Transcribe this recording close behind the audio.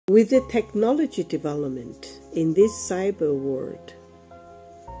With the technology development in this cyber world,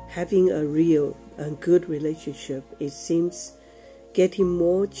 having a real and good relationship, it seems getting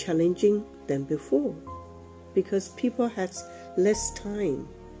more challenging than before, because people has less time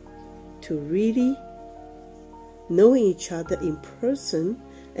to really know each other in person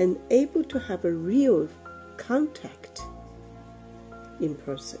and able to have a real contact in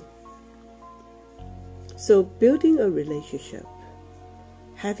person. So building a relationship,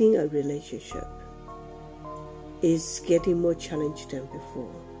 having a relationship is getting more challenging than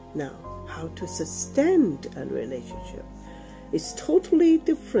before. Now, how to sustain a relationship is totally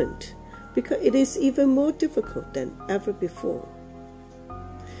different, because it is even more difficult than ever before.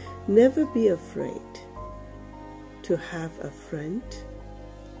 Never be afraid to have a friend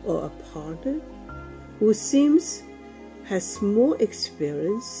or a partner who seems has more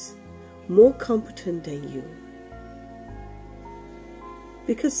experience, more competent than you.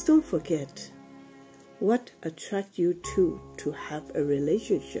 Because don't forget, what attracts you to have a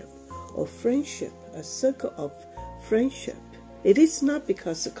relationship or friendship, a circle of friendship, it is not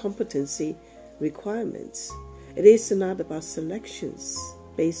because of competency requirements. It is not about selections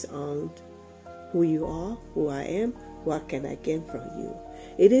based on who you are, who I am, what can I get from you.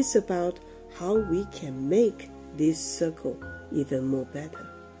 It is about how we can make this circle even more better.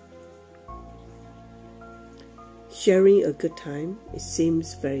 Sharing a good time, it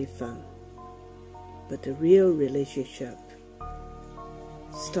seems very fun. But the real relationship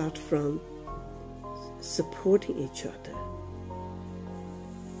starts from supporting each other,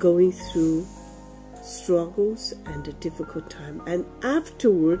 going through struggles and a difficult time, and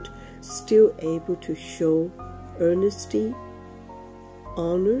afterward still able to show earnesty,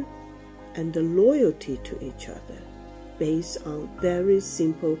 honor, and the loyalty to each other based on very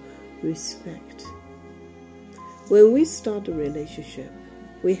simple respect. When we start a relationship,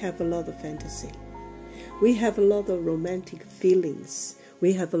 we have a lot of fantasy. We have a lot of romantic feelings.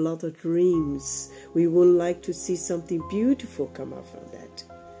 We have a lot of dreams. We would like to see something beautiful come out from that.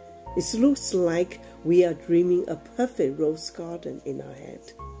 It looks like we are dreaming a perfect rose garden in our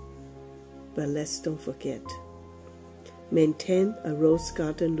head. But let's don't forget, maintain a rose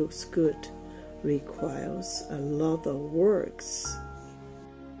garden looks good requires a lot of works.